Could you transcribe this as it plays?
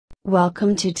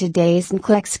Welcome to today's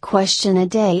NCLEX Question A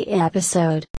Day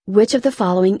episode. Which of the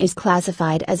following is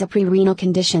classified as a prerenal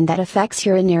condition that affects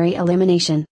urinary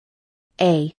elimination?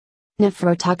 A.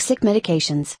 Nephrotoxic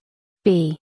medications.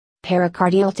 B.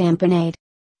 Pericardial tamponade.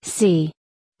 C.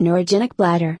 Neurogenic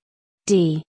bladder.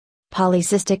 D.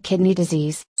 Polycystic kidney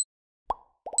disease.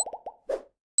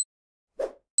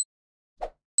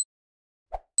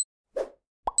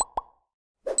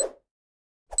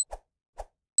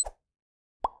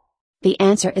 The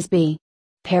answer is B.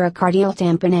 Pericardial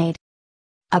tamponade.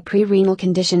 A prerenal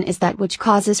condition is that which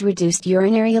causes reduced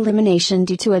urinary elimination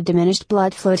due to a diminished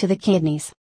blood flow to the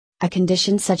kidneys. A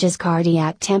condition such as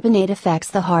cardiac tamponade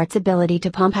affects the heart's ability to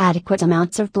pump adequate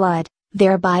amounts of blood,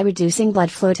 thereby reducing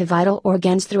blood flow to vital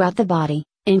organs throughout the body,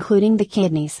 including the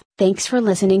kidneys. Thanks for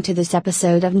listening to this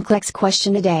episode of NCLEX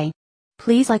Question A Day.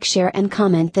 Please like, share and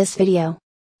comment this video.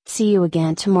 See you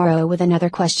again tomorrow with another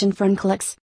question for NCLEX.